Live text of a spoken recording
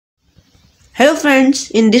Hello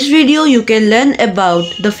friends, in this video you can learn about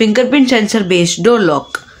the fingerprint sensor based door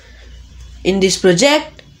lock. In this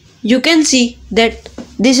project you can see that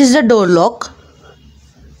this is the door lock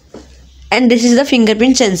and this is the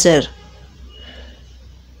fingerprint sensor.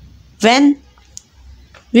 When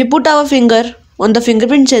we put our finger on the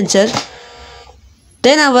fingerprint sensor,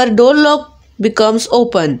 then our door lock becomes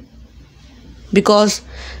open because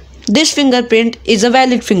this fingerprint is a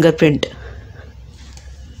valid fingerprint.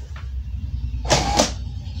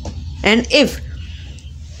 And if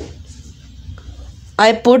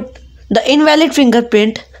I put the invalid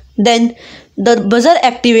fingerprint, then the buzzer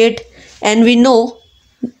activates and we know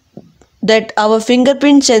that our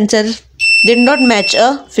fingerprint sensor did not match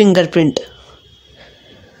a fingerprint.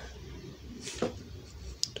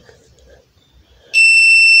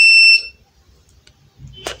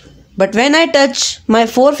 But when I touch my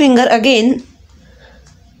forefinger again,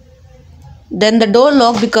 then the door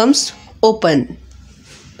lock becomes open.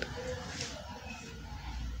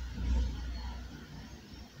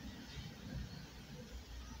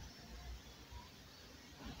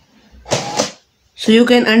 So you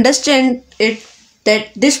can understand it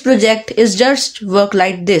that this project is just work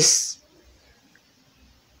like this.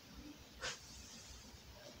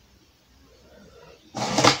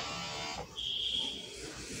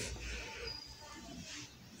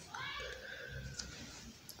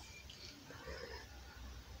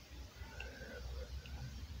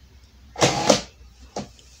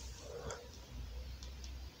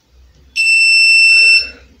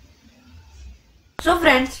 So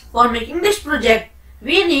friends, for making this project,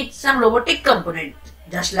 we need some robotic components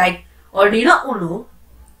just like Arduino Uno,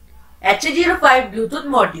 HA05 Bluetooth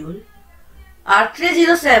module,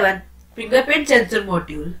 R307 fingerprint sensor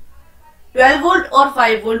module, 12 volt or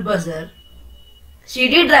 5 volt buzzer,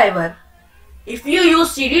 CD driver. If you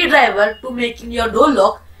use CD driver to making your door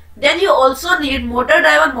lock, then you also need motor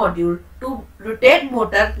driver module to rotate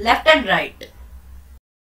motor left and right.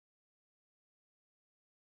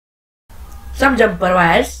 Some jumper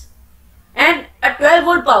wires and a 12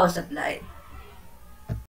 volt power supply.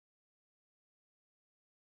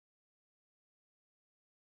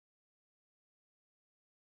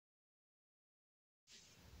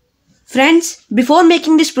 Friends, before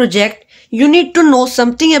making this project, you need to know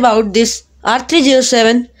something about this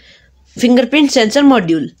R307 fingerprint sensor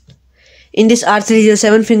module. In this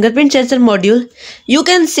R307 fingerprint sensor module, you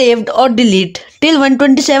can save or delete till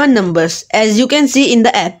 127 numbers, as you can see in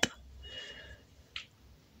the app.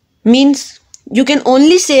 Means you can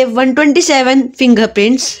only save 127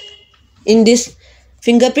 fingerprints in this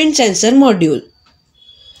fingerprint sensor module.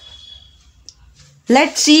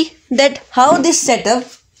 Let's see that how this setup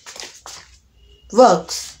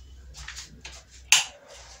works.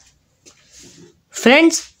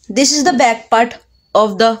 Friends, this is the back part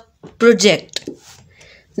of the project.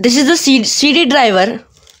 This is the CD driver,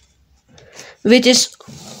 which is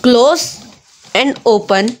closed and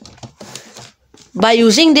open by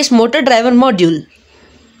using this motor driver module,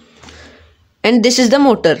 and this is the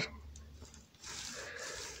motor.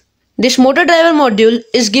 This motor driver module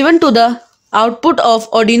is given to the output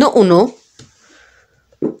of Arduino Uno.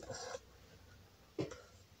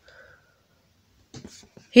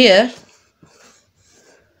 Here,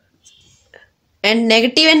 and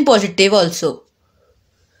negative and positive also.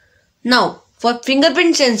 Now for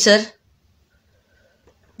fingerprint sensor,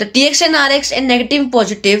 the TX and RX and negative and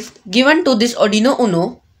positive given to this Arduino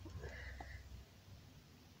Uno,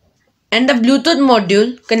 and the Bluetooth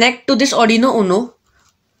module connect to this Arduino Uno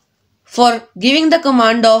for giving the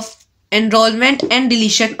command of enrollment and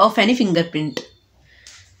deletion of any fingerprint.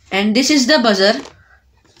 And this is the buzzer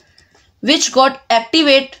which got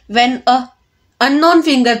activate when a unknown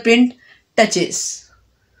fingerprint touches.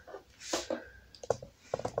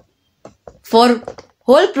 For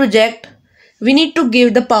whole project, we need to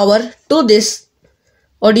give the power to this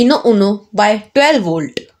Arduino Uno by 12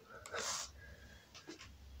 volt.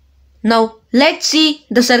 Now let's see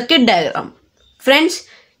the circuit diagram. Friends,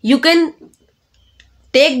 you can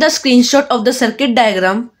take the screenshot of the circuit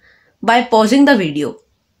diagram by pausing the video.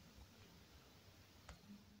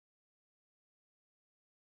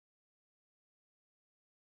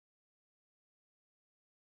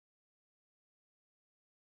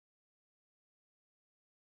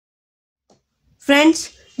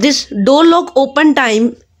 Friends, this door lock open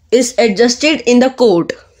time is adjusted in the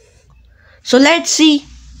code. So let's see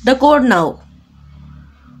the code now.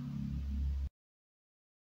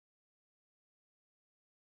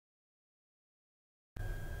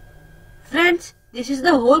 Friends, this is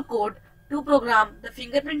the whole code to program the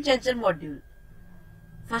fingerprint sensor module.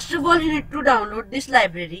 First of all, you need to download this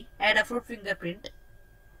library, Adafruit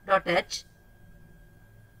Fingerprint.h.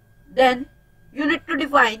 Then you need to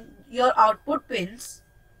define your output pins.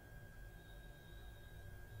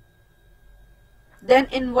 Then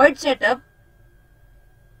in void setup,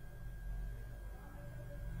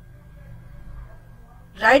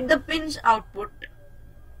 write the pins output,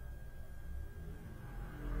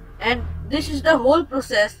 and this is the whole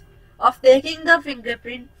process of taking the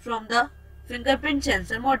fingerprint from the fingerprint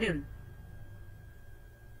sensor module.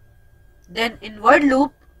 Then in void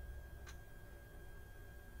loop,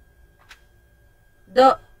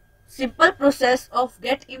 the simple process of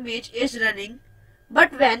get image is running,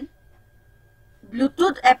 but when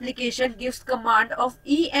Bluetooth application gives command of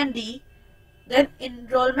E and D, then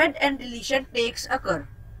enrollment and deletion takes occur.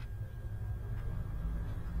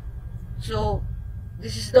 So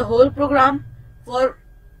this is the whole program for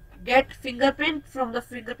get fingerprint from the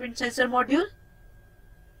fingerprint sensor module.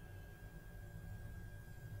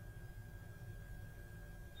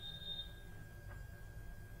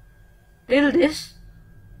 Till this,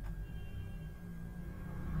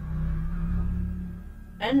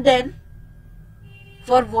 and then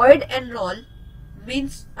for void enroll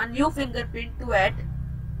means a new fingerprint to add.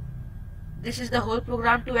 This is the whole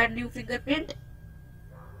program to add new fingerprint.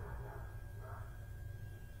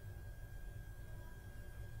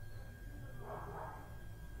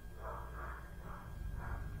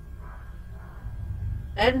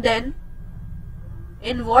 And then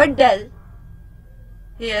in void del,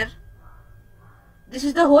 here, this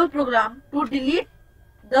is the whole program to delete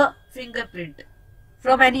the fingerprint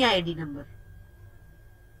from any ID number.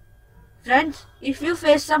 Friends, if you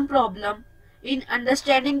face some problem in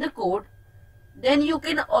understanding the code, then you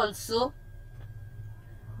can also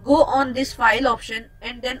go on this file option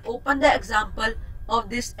and then open the example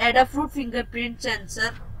of this Adafruit fingerprint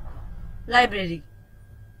sensor library.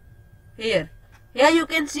 Here you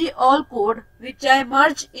can see all code which I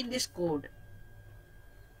merged in this code.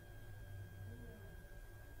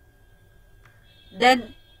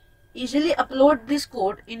 Then easily upload this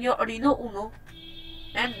code in your Arduino Uno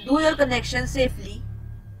and do your connection safely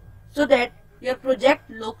so that your project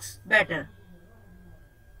looks better.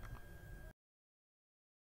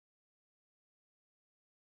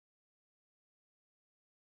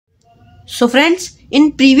 So friends,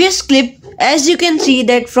 in previous clip, as you can see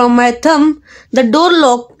that from my thumb, the door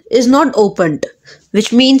lock is not opened,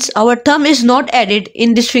 which means our thumb is not added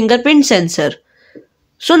in this fingerprint sensor.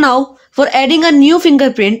 So now, for adding a new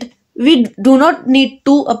fingerprint, we do not need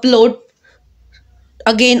to upload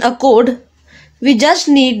again a code. We just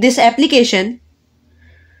need this application,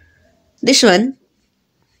 this one,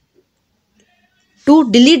 to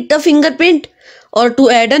delete the fingerprint or to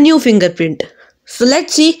add a new fingerprint. So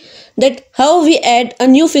let's see that how we add a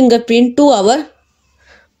new fingerprint to our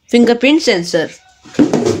fingerprint sensor.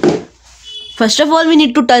 First of all, we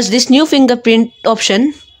need to touch this new fingerprint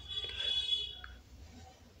option.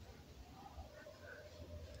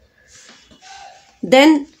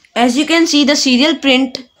 Then as you can see the serial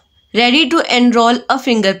print ready to enroll a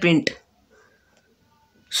fingerprint.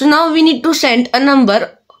 So now we need to send a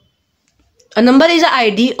number. A number is an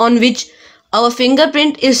ID on which our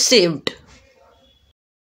fingerprint is saved.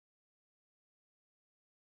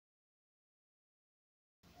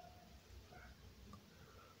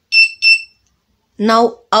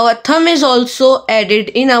 Now our thumb is also added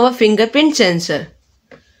in our fingerprint sensor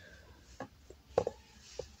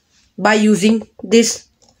by using this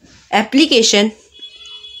application.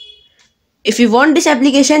 If you want this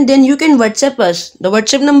application, then you can WhatsApp us. The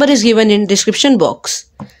WhatsApp number is given in description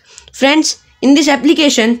box. Friends, in this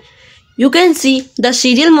application, you can see the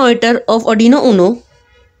serial monitor of Arduino Uno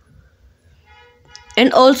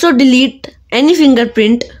and also delete any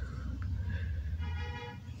fingerprint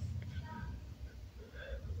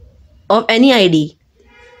of any ID.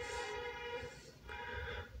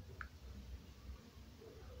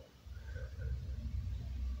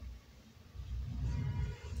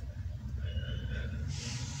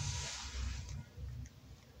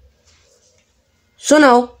 So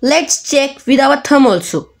now let's check with our thumb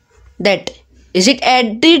also that is it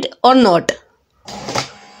added or not.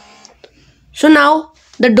 So now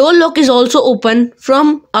the door lock is also open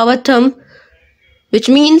from our thumb, which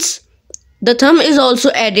means the thumb is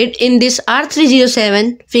also added in this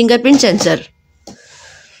R307 fingerprint sensor.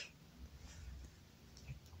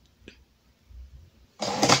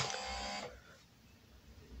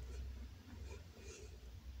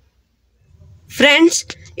 Friends,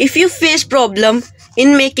 if you face problem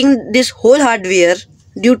in making this whole hardware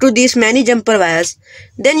due to these many jumper wires,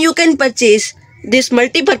 then you can purchase this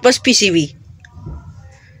multi-purpose PCB.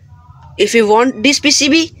 If you want this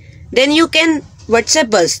PCB, then you can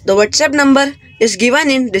WhatsApp us. The WhatsApp number is given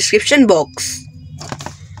in description box.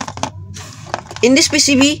 In this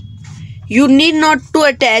PCB, you need not to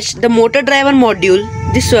attach the motor driver module,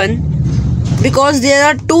 this one, because there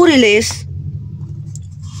are two relays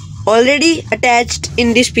already attached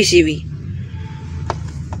in this PCB,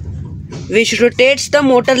 which rotates the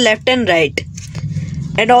motor left and right.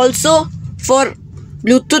 And also for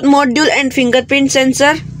Bluetooth module and fingerprint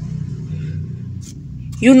sensor,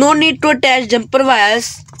 you no need to attach jumper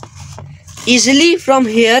wires. Easily from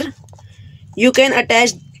here you can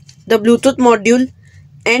attach the Bluetooth module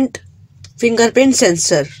and fingerprint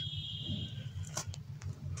sensor.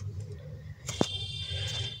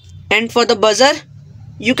 And for the buzzer,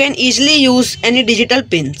 you can easily use any digital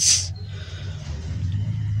pins.